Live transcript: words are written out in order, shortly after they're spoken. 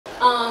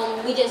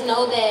We just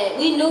know that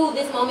we knew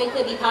this moment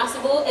could be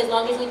possible as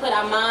long as we put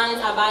our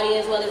minds, our body,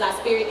 as well as our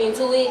spirit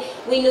into it.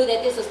 We knew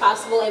that this was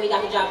possible, and we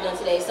got the job done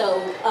today. So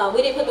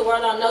we didn't put the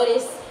world on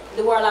notice.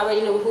 The world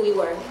already knew who we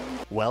were.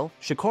 Well,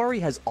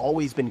 Sha'Carri has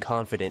always been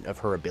confident of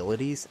her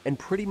abilities and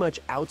pretty much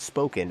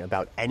outspoken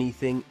about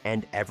anything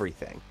and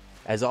everything,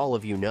 as all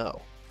of you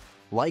know.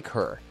 Like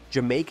her,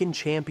 Jamaican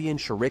champion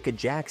Shericka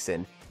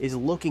Jackson is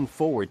looking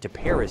forward to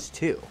Paris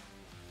too.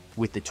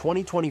 With the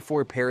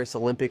 2024 Paris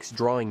Olympics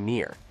drawing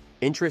near,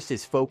 interest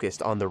is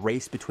focused on the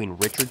race between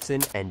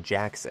Richardson and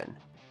Jackson.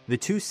 The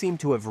two seem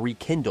to have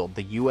rekindled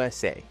the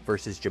USA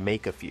versus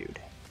Jamaica feud.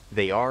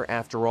 They are,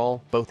 after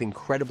all, both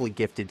incredibly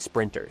gifted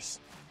sprinters.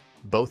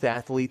 Both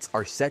athletes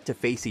are set to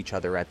face each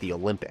other at the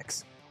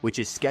Olympics, which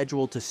is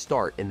scheduled to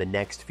start in the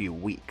next few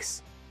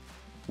weeks.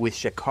 With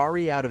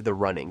Sha'Carri out of the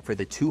running for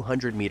the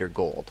 200-meter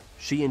gold,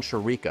 she and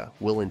Shericka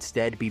will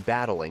instead be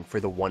battling for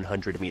the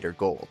 100-meter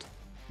gold.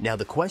 Now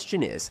the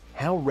question is,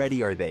 how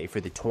ready are they for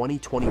the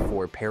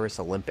 2024 Paris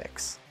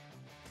Olympics?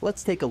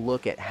 Let's take a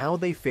look at how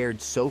they fared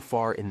so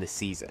far in the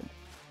season,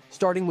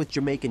 starting with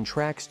Jamaican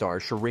track star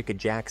Shericka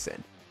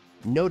Jackson.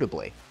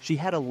 Notably, she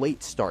had a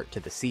late start to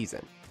the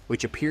season,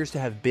 which appears to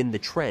have been the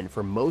trend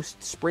for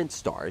most sprint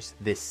stars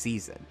this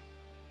season.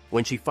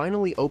 When she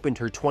finally opened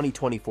her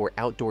 2024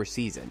 outdoor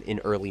season in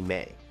early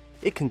May,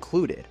 it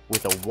concluded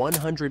with a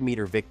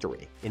 100-meter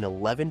victory in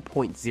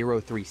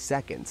 11.03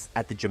 seconds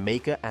at the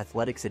Jamaica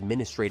Athletics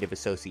Administrative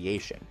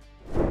Association.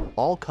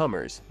 All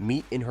comers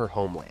meet in her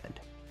homeland.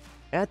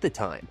 At the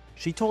time,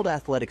 she told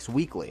Athletics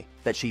Weekly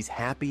that she's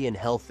happy and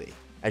healthy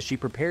as she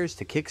prepares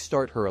to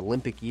kickstart her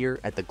Olympic year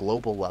at the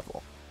global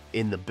level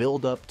in the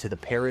build-up to the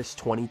Paris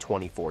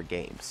 2024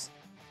 Games.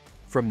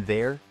 From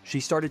there, she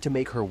started to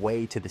make her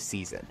way to the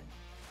season.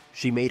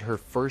 She made her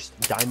first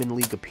Diamond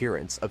League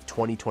appearance of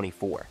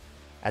 2024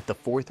 at the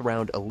 4th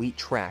round Elite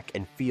Track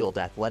and Field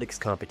Athletics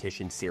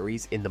Competition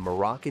Series in the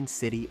Moroccan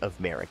city of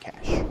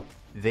Marrakesh.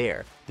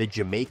 There, the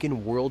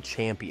Jamaican world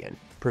champion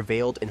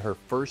prevailed in her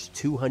first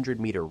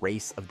 200-meter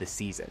race of the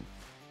season.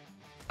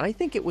 "I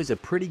think it was a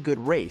pretty good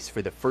race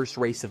for the first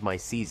race of my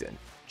season,"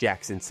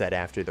 Jackson said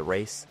after the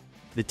race.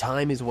 "The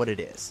time is what it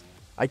is.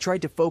 I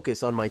tried to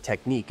focus on my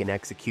technique and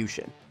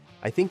execution.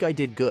 I think I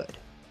did good."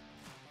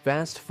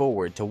 Fast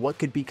forward to what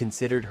could be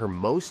considered her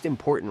most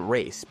important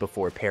race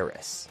before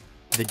Paris,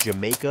 the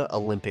Jamaica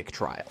Olympic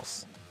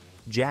Trials.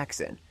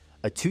 Jackson,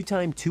 a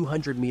two-time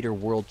 200-meter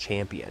world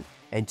champion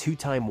and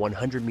two-time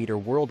 100-meter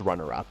world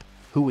runner-up,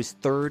 who was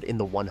third in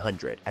the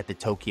 100 at the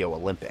Tokyo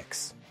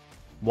Olympics,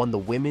 won the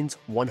women's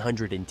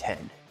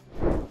 110,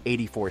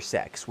 84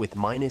 secs with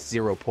minus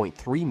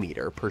 0.3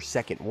 meter per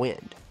second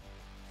wind.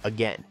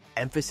 Again,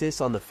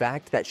 emphasis on the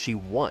fact that she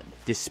won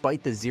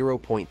despite the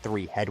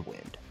 0.3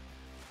 headwind.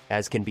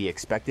 As can be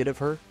expected of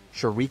her,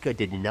 Shericka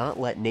did not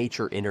let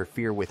nature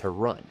interfere with her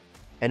run,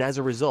 and as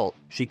a result,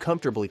 she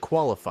comfortably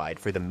qualified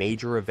for the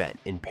major event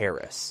in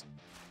Paris.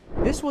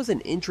 This was an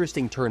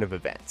interesting turn of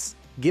events,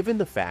 given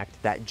the fact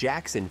that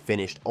Jackson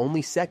finished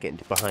only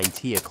second behind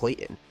Tia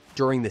Clayton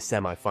during the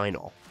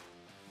semifinal.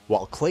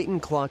 While Clayton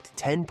clocked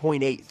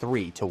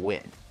 10.83 to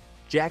win,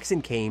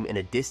 Jackson came in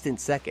a distant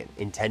second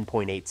in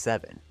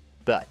 10.87.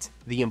 But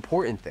the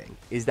important thing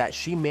is that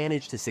she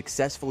managed to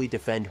successfully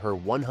defend her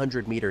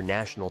 100-meter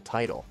national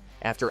title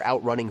after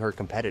outrunning her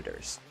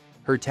competitors.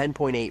 Her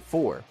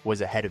 10.84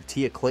 was ahead of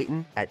Tia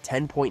Clayton at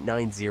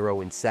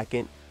 10.90 in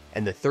second,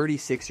 and the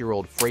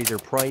 36-year-old Fraser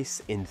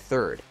Price in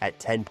third at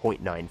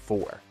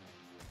 10.94.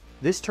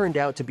 This turned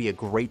out to be a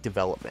great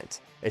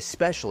development,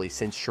 especially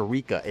since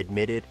Shericka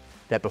admitted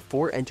that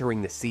before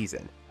entering the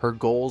season, her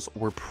goals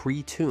were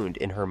pre-tuned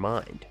in her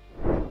mind.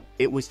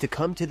 It was to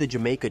come to the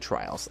Jamaica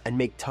trials and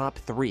make top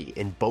 3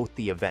 in both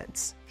the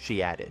events,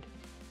 she added.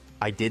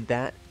 "I did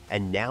that,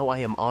 and now I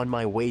am on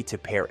my way to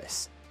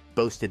Paris,"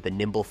 boasted the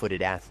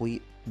nimble-footed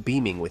athlete,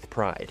 beaming with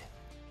pride.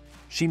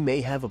 She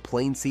may have a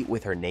plane seat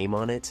with her name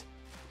on it,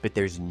 but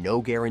there's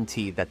no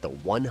guarantee that the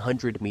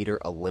 100-meter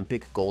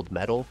Olympic gold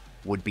medal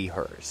would be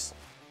hers.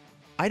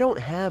 "I don't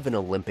have an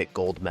Olympic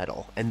gold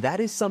medal, and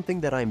that is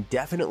something that I'm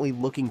definitely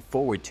looking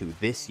forward to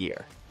this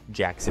year,"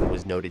 Jackson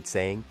was noted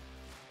saying.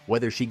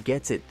 "Whether she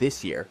gets it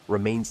this year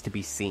remains to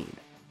be seen.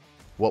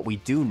 What we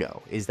do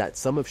know is that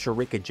some of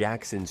Shericka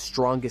Jackson's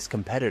strongest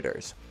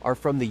competitors are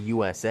from the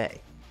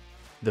USA.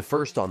 The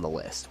first on the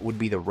list would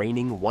be the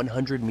reigning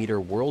 100-meter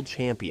world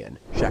champion,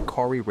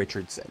 Sha'Carri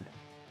Richardson.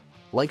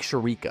 Like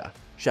Shericka,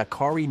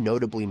 Sha'Carri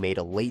notably made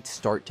a late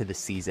start to the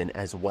season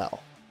as well.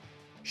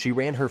 She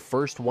ran her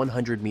first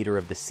 100-meter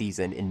of the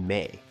season in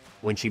May,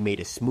 when she made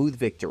a smooth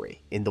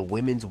victory in the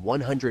women's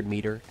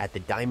 100-meter at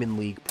the Diamond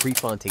League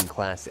Prefontaine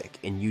Classic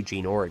in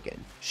Eugene,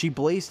 Oregon. She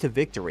blazed to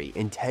victory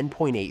in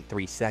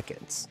 10.83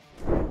 seconds.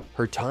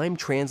 Her time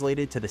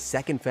translated to the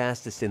second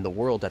fastest in the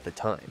world at the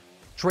time,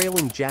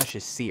 trailing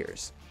Jashis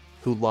Sears,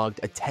 who logged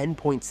a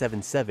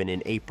 10.77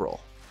 in April.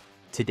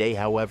 Today,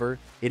 however,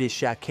 it is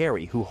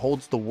Sha'Carri who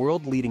holds the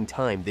world-leading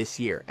time this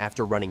year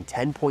after running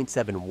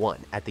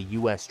 10.71 at the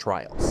US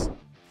trials.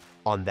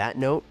 On that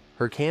note,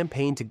 her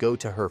campaign to go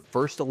to her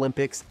first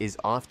Olympics is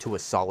off to a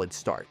solid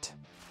start.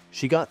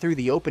 She got through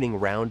the opening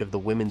round of the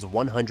women's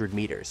 100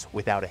 meters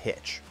without a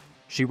hitch.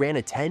 She ran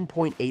a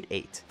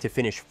 10.88 to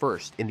finish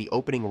first in the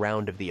opening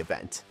round of the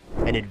event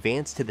and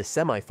advanced to the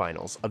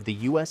semifinals of the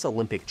U.S.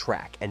 Olympic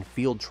track and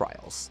field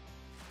trials.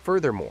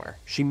 Furthermore,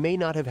 she may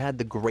not have had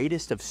the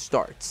greatest of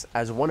starts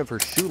as one of her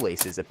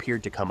shoelaces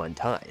appeared to come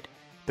untied,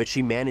 but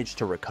she managed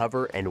to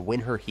recover and win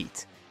her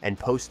heat and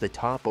post the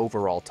top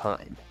overall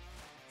time.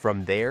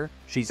 From there,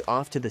 she's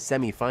off to the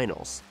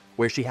semifinals,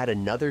 where she had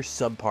another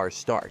subpar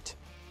start,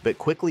 but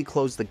quickly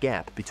closed the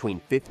gap between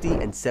 50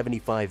 and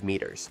 75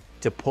 meters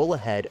to pull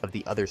ahead of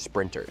the other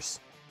sprinters.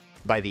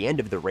 By the end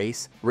of the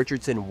race,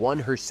 Richardson won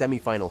her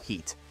semifinal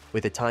heat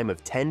with a time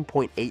of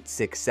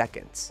 10.86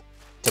 seconds.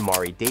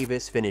 Tamari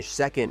Davis finished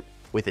second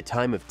with a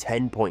time of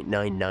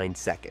 10.99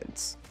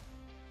 seconds.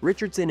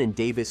 Richardson and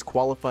Davis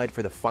qualified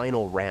for the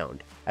final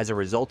round as a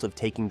result of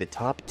taking the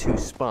top 2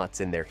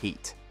 spots in their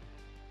heat.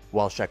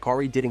 While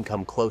Sha'Carri didn't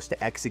come close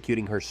to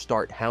executing her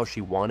start how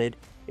she wanted,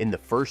 in the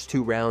first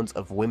 2 rounds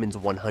of women's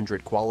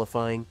 100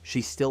 qualifying,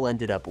 she still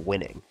ended up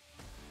winning.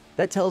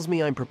 "That tells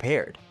me I'm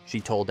prepared,"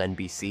 she told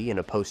NBC in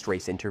a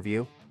post-race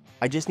interview.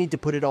 "I just need to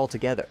put it all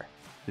together."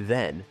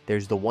 Then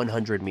there's the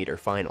 100-meter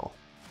final.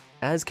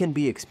 As can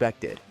be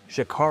expected,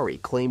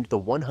 Sha'Carri claimed the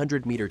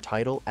 100-meter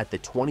title at the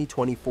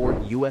 2024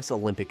 U.S.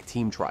 Olympic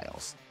team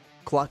trials,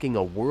 clocking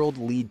a world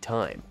lead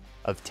time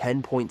of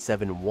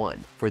 10.71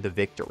 for the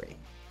victory.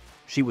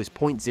 She was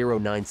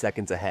 0.09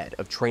 seconds ahead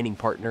of training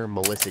partner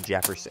Melissa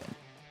Jefferson,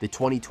 the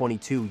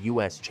 2022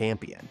 U.S.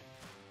 champion.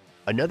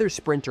 Another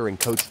sprinter in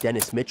Coach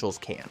Dennis Mitchell's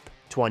camp,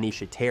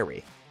 Twanisha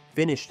Terry,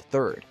 finished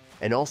third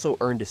and also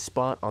earned a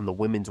spot on the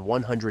women's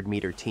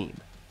 100-meter team.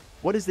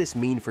 What does this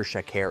mean for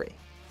Sha'Carri?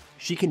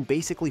 She can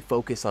basically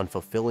focus on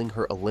fulfilling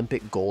her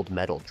Olympic gold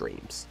medal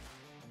dreams.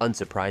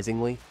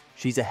 Unsurprisingly,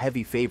 she's a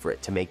heavy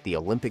favorite to make the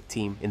Olympic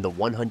team in the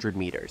 100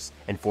 meters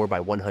and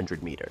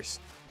 4x100 meters.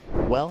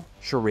 Well,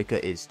 Shericka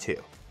is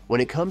too. When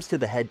it comes to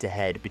the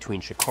head-to-head between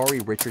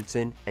Sha'Carri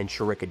Richardson and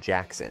Shericka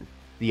Jackson,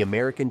 the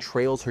American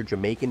trails her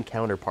Jamaican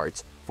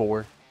counterparts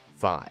 4-5.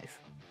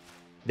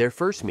 Their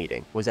first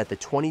meeting was at the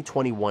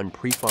 2021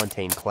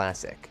 Prefontaine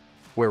Classic,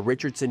 where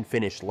Richardson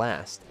finished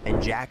last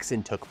and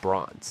Jackson took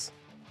bronze.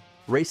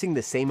 Racing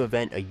the same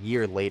event a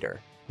year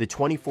later, the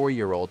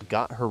 24-year-old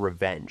got her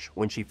revenge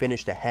when she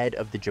finished ahead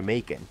of the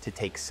Jamaican to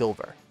take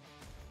silver.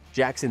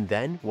 Jackson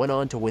then went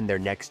on to win their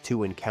next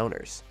 2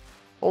 encounters,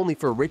 only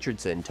for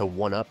Richardson to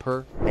one-up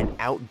her and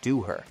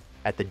outdo her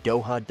at the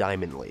Doha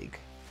Diamond League,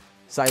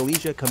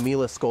 Silesia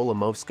Kamila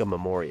Skolimowska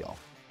Memorial,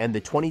 and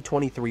the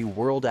 2023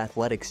 World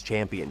Athletics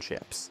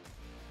Championships.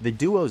 The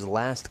duo's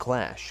last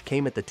clash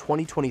came at the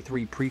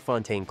 2023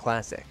 Prefontaine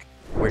Classic,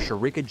 where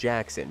Shericka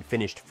Jackson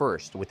finished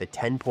first with a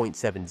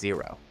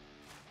 10.70,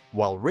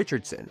 while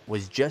Richardson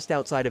was just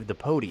outside of the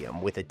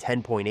podium with a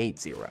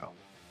 10.80.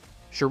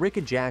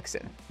 Shericka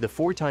Jackson, the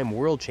 4-time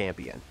world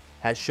champion,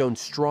 has shown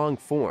strong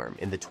form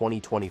in the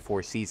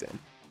 2024 season,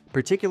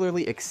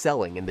 particularly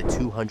excelling in the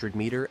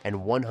 200-meter and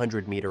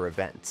 100-meter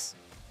events.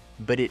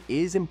 But it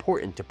is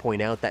important to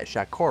point out that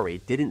Sha'Carri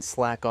didn't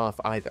slack off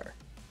either.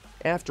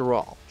 After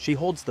all, she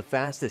holds the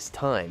fastest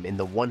time in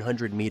the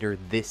 100-meter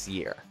this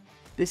year.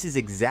 This is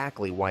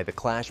exactly why the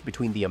clash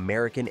between the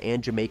American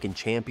and Jamaican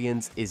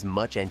champions is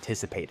much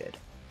anticipated.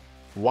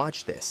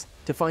 Watch this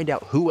to find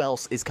out who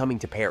else is coming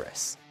to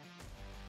Paris.